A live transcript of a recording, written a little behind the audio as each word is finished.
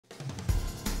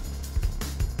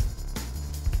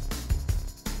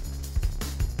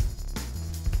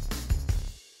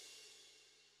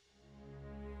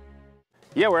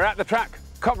Yeah, we're at the track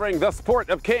covering the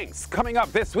sport of kings. Coming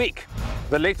up this week,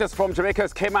 the latest from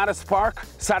Jamaica's Caymanas Park.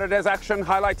 Saturday's action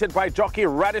highlighted by jockey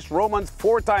Radish Roman's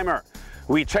four-timer.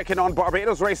 We check in on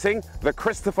Barbados racing, the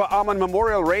Christopher Armond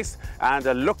Memorial race, and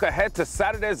a look ahead to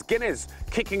Saturday's Guineas,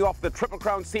 kicking off the Triple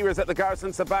Crown Series at the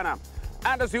Garrison Savannah.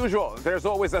 And as usual, there's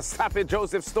always a Saffie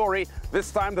Joseph story.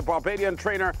 This time, the Barbadian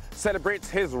trainer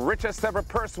celebrates his richest ever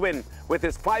purse win with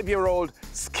his 5-year-old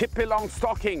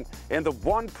Skippylongstocking in the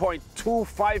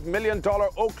 $1.25 million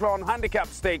Oaklawn Handicap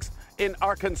Stakes in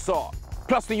Arkansas.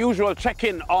 Plus the usual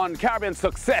check-in on Caribbean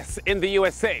success in the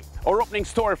USA. Our opening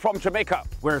story from Jamaica,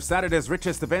 where Saturday's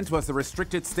richest event was the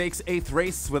Restricted Stakes 8th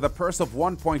race with a purse of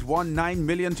 1.19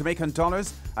 million Jamaican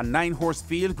dollars, a 9-horse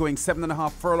field going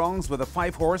 7.5 furlongs with a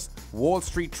 5-horse Wall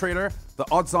Street Trader, the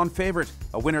odds-on favourite,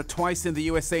 a winner twice in the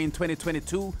USA in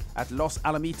 2022 at Los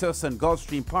Alamitos and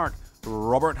Gulfstream Park.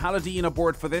 Robert Halladine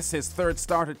aboard for this, his third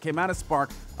start at Caymanas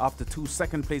Park after 2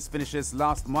 second-place finishes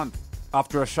last month.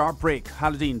 After a sharp break,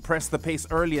 Halladine pressed the pace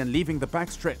early and leaving the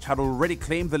backstretch had already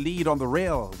claimed the lead on the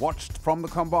rail, watched from the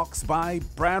come box by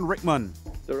Brian Rickman.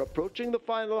 They're approaching the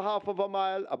final half of a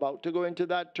mile, about to go into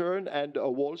that turn, and a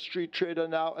Wall Street Trader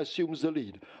now assumes the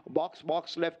lead.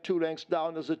 Box left 2 lengths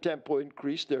down as the tempo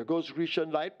increased. There goes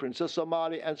Grecian Light, Princess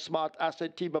Somali and Smart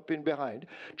Asset team up in behind.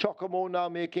 Chocomo now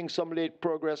making some late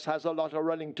progress, has a lot of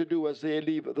running to do as they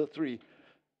leave the 3.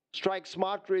 Strike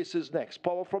Smart races next.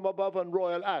 Power from Above and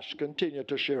Royal Ash continue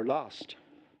to share last.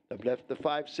 They've left the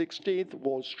 5/16th.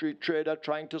 Wall Street Trader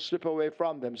trying to slip away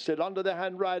from them. Still under the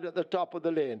hand ride at the top of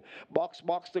the lane. Box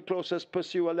the closest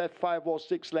pursuer, left 5 or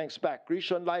 6 lengths back.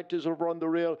 Grecian Light is over on the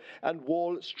rail, and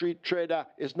Wall Street Trader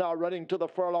is now running to the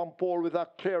furlong pole with a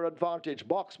clear advantage.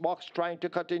 Box trying to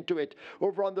cut into it.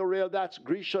 Over on the rail, that's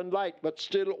Grecian Light, but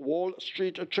still Wall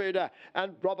Street Trader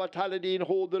and Robert Halladine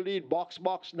hold the lead. Box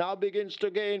now begins to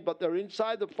gain, but they're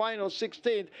inside the final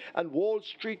 16th, and Wall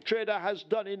Street Trader has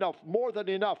done enough, more than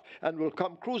enough, and will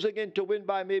come cruising in to win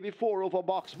by maybe 4 over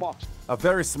Box. A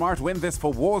very smart win this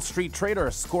for Wall Street Trader,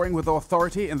 scoring with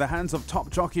authority in the hands of top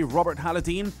jockey Robert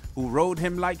Halladine, who rode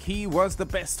him like he was the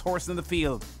best horse in the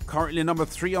field. Currently number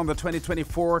 3 on the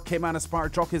 2024 Caymanas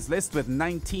Park jockeys list with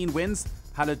 19 wins.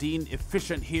 Halladine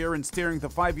efficient here in steering the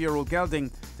 5-year-old gelding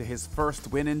to his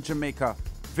first win in Jamaica.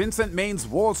 Vincent Main's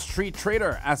Wall Street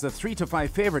Trader, as a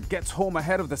 3-5 favourite, gets home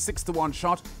ahead of the 6-1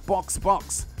 shot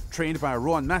Box. Trained by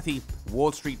Rowan Matthey,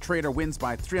 Wall Street Trader wins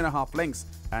by 3.5 lengths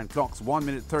and clocks 1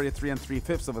 minute 33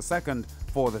 3/5 of a second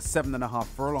for the 7.5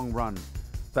 furlong run.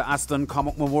 The Aston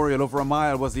Comic Memorial over a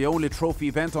mile was the only trophy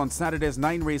event on Saturday's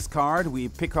 9-race card. We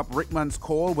pick up Rickman's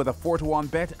call with a 4-1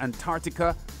 bet,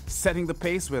 Antarctica setting the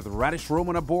pace with Radish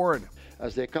Roman aboard.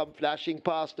 As they come flashing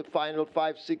past the final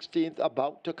 5/16th,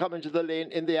 about to come into the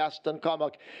lane in the Aston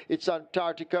Comic. It's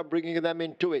Antarctica bringing them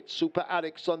into it. Super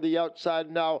Alex on the outside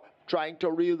now, trying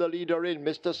to reel the leader in.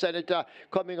 Mr. Senator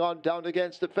coming on down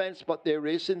against the fence, but they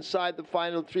race inside the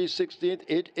final 3/16th.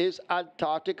 It is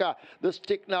Antarctica. The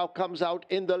stick now comes out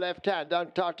in the left hand.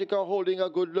 Antarctica holding a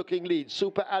good-looking lead.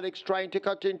 Super Alex trying to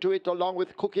cut into it along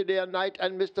with Cookie Day and Night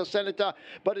and Mr. Senator,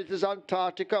 but it is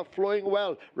Antarctica flowing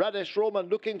well. Radish Roman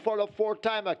looking for a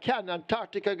 4-timer. Can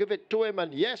Antarctica give it to him?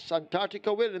 And yes,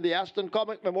 Antarctica will in the Aston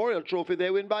Comic Memorial Trophy.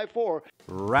 They win by 4.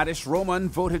 Radish Roman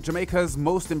voted Jamaica's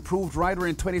most improved rider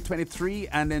in 2023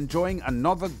 and enjoying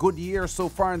another good year so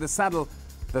far in the saddle.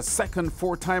 The second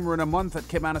 4-timer in a month at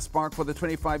Caymanas Park for the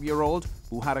 25-year-old,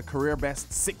 who had a career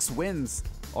best 6 wins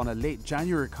on a late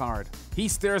January card. He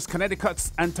steers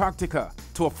Connecticut's Antarctica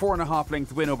to a 4.5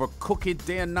 length win over Cookie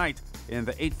Day and Night in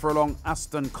the 8 furlong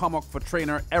Aston Comic for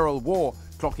trainer Errol Waugh,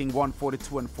 clocking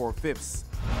 1:42 4/5.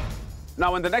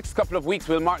 Now, in the next couple of weeks,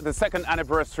 we'll mark the 2nd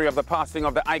anniversary of the passing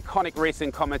of the iconic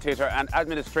racing commentator and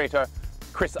administrator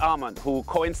Chris Armond, who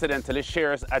coincidentally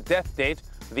shares a death date,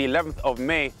 the 11th of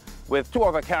May, with 2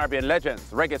 other Caribbean legends,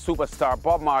 reggae superstar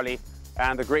Bob Marley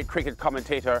and the great cricket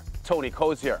commentator Tony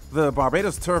Cozier. The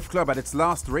Barbados Turf Club at its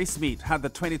last race meet had the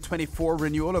 2024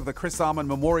 renewal of the Chris Armond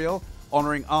Memorial,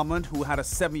 honouring Armond, who had a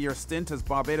 7-year stint as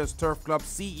Barbados Turf Club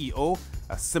CEO,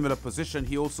 a similar position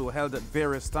he also held at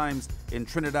various times in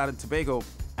Trinidad and Tobago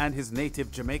and his native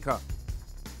Jamaica.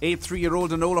 8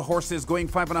 3-year-old Enola horses going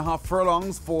 5.5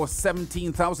 furlongs for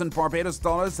 17,000 Barbados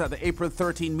dollars at the April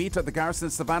 13 meet at the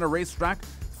Garrison Savannah racetrack.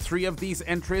 3 of these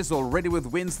entries already with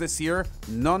wins this year,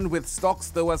 none with stocks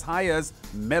though as high as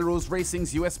Melrose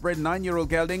Racing's US-bred 9-year-old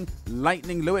gelding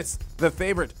Lightning Lewis, the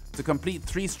favourite to complete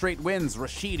 3 straight wins.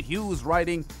 Rashid Hughes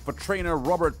riding for trainer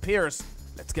Robert Pierce.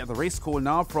 Let's get the race call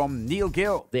now from Neil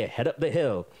Gill. They head up the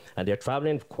hill and they're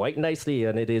traveling quite nicely,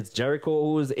 and it is Jericho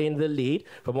who's in the lead.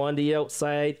 From on the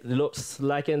outside, looks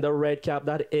like in the red cap,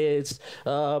 that is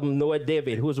Noah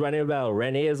David, who's running well.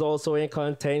 Renee is also in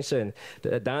contention.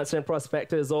 The Dancing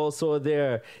Prospector is also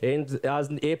there.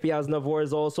 AP Aznavour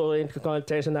is also in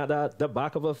contention at the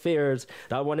back of affairs.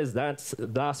 That one is that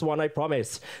last one, I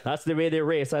promise. That's the way they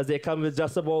race as they come with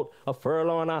just about a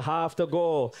furlong and a half to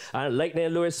go. And Lightning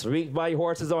Lewis reached by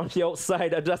horses on the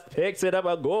outside and just picks it up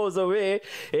and goes away.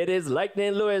 It is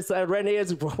Lightning Lewis, and Renee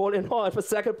is holding on for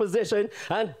second position,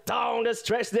 and down the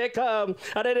stretch they come,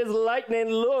 and it is Lightning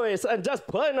Lewis, and just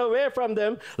pulling away from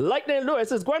them. Lightning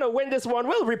Lewis is going to win this one.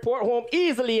 We'll report home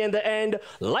easily in the end.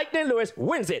 Lightning Lewis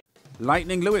wins it.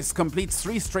 Lightning Lewis completes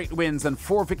 3 straight wins and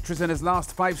 4 victories in his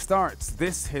last 5 starts.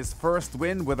 This his first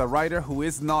win with a rider who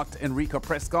is not Enrico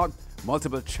Prescott.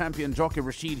 Multiple champion jockey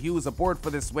Rashid Hughes aboard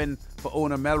for this win for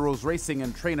owner Melrose Racing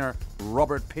and trainer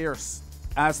Robert Pearce.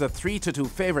 As the 3-2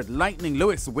 favourite, Lightning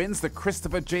Lewis wins the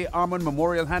Christopher Armond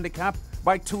Memorial Handicap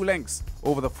by 2 lengths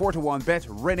over the 4-1 bet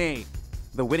Renee.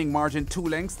 The winning margin 2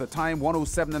 lengths, the time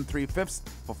 107 3/5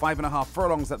 for 5.5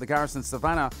 furlongs at the Garrison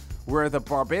Savannah, where the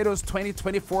Barbados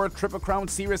 2024 Triple Crown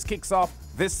Series kicks off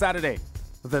this Saturday.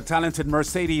 The talented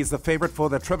Mercedes, the favourite for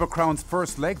the Triple Crown's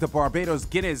first leg, the Barbados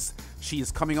Guineas. She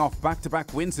is coming off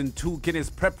back-to-back wins in 2 Guineas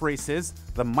prep races,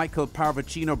 the Michael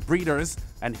Parvicino Breeders,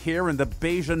 and here in the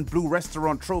Bayesian Blue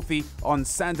Restaurant Trophy on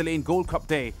Sandalane Gold Cup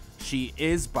Day. She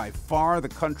is by far the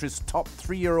country's top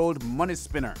 3-year-old money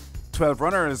spinner. 12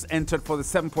 runners entered for the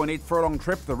 7.8 furlong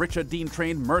trip. The Richard Dean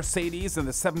trained Mercedes in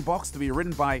the 7 box to be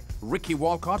ridden by Ricky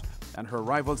Walcott, and her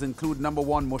rivals include number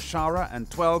 1 Moshara and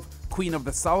 12 Queen of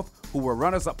the South, who were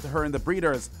runners-up to her in the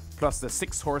Breeders, plus the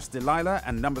 6-horse Delilah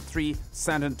and number 3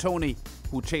 San Antonio,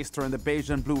 who chased her in the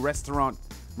Bayesian Blue Restaurant.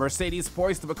 Mercedes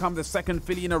poised to become the 2nd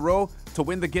filly in a row to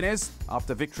win the Guineas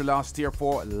after victory last year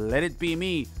for Let It Be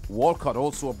Me. Walcott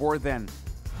also aboard then.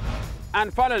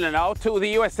 And finally now to the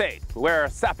USA, where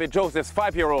Saffie Joseph's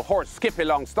 5-year-old horse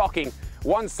Skippylongstocking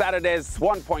won Saturday's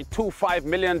 $1.25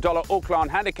 million Oaklawn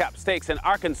Handicap Stakes in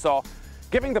Arkansas,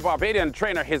 giving the Barbadian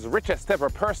trainer his richest ever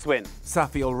purse win.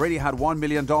 Saffie already had $1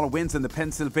 million wins in the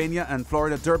Pennsylvania and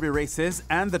Florida Derby races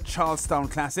and the Charlestown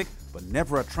Classic, but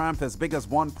never a triumph as big as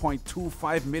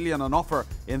 $1.25 million on offer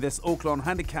in this Oaklawn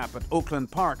Handicap at Oakland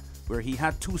Park, where he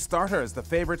had 2 starters. The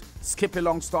favourite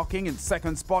Skippylongstocking in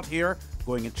 2nd spot here,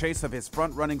 going in chase of his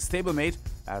front-running stablemate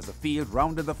as the field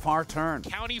rounded the far turn.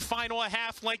 County final a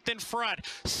half length in front.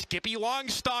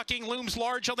 Skippylongstocking looms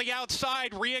large on the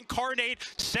outside. Reincarnate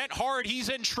set hard. He's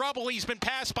in trouble. He's been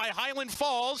passed by Highland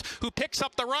Falls, who picks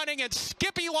up the running, and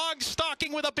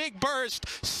Skippylongstocking with a big burst.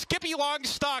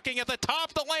 Skippylongstocking at the top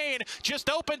of the lane just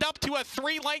opened up to a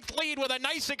 3-length lead with a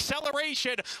nice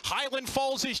acceleration. Highland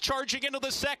Falls is charging into the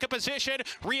 2nd position.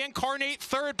 Reincarnate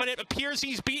 3rd, but it appears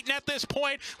he's beaten at this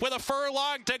point with a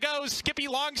furlong to go.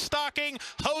 Skippylongstocking,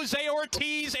 Jose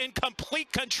Ortiz in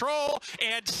complete control,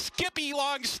 and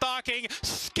Skippylongstocking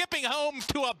skipping home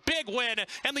to a big win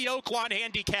in the Oaklawn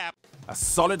Handicap. A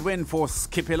solid win for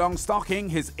Skippylongstocking,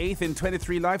 his 8th in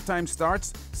 23 lifetime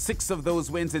starts, 6 of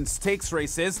those wins in stakes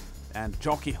races, and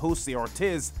jockey Jose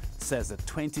Ortiz says the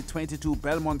 2022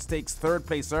 Belmont Stakes 3rd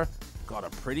placer got a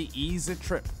pretty easy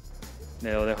trip.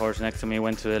 The other horse next to me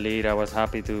went to the lead. I was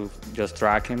happy to just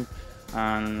track him,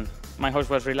 and my horse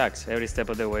was relaxed every step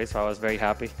of the way, so I was very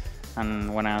happy.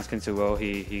 And when I asked him to go,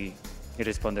 he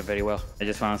responded very well. I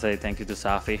just want to say thank you to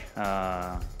Saffie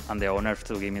and the owner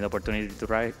to give me the opportunity to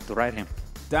ride him.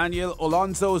 Daniel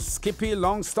Alonso's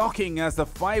Skippylongstocking, as the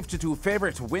 5-2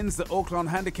 favourite, wins the Oaklawn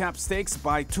Handicap Stakes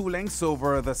by 2 lengths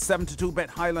over the 7-2 bet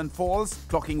Highland Falls,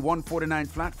 clocking 149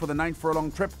 flat for the 9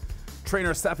 furlong trip.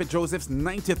 Trainer Saffie Joseph's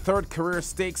 93rd career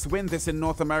stakes win, this in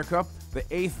North America, the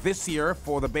 8th this year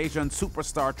for the Bayesian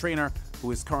superstar trainer,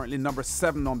 who is currently number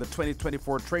 7 on the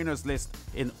 2024 trainers list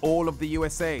in all of the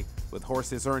USA, with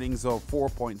horses earnings of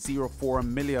 $4.04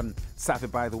 million.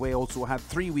 Saffie, by the way, also had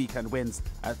 3 weekend wins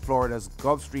at Florida's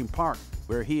Gulfstream Park,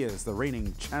 where he is the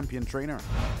reigning champion trainer.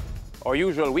 Our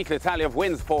usual weekly tally of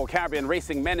wins for Caribbean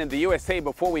racing men in the USA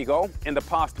before we go. In the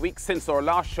past week since our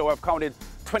last show, I've counted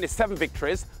 27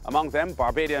 victories. Among them,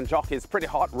 Barbadian jockeys pretty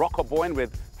hot. Rocco Boyne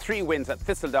with 3 wins at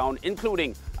Thistledown,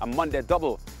 including a Monday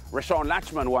double. Rashawn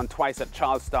Latchman won twice at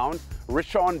Charlestown.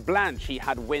 Rashawn Blanche, he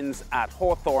had wins at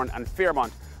Hawthorne and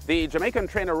Fairmont. The Jamaican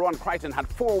trainer Ron Crichton had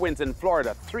 4 wins in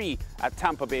Florida, 3 at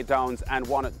Tampa Bay Downs and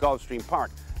 1 at Gulfstream Park.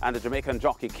 And the Jamaican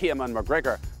jockey Cayman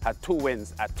McGregor had 2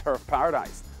 wins at Turf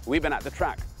Paradise. We've been at the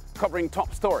track, covering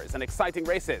top stories and exciting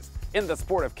races in the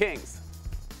Sport of Kings.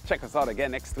 Check us out again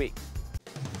next week.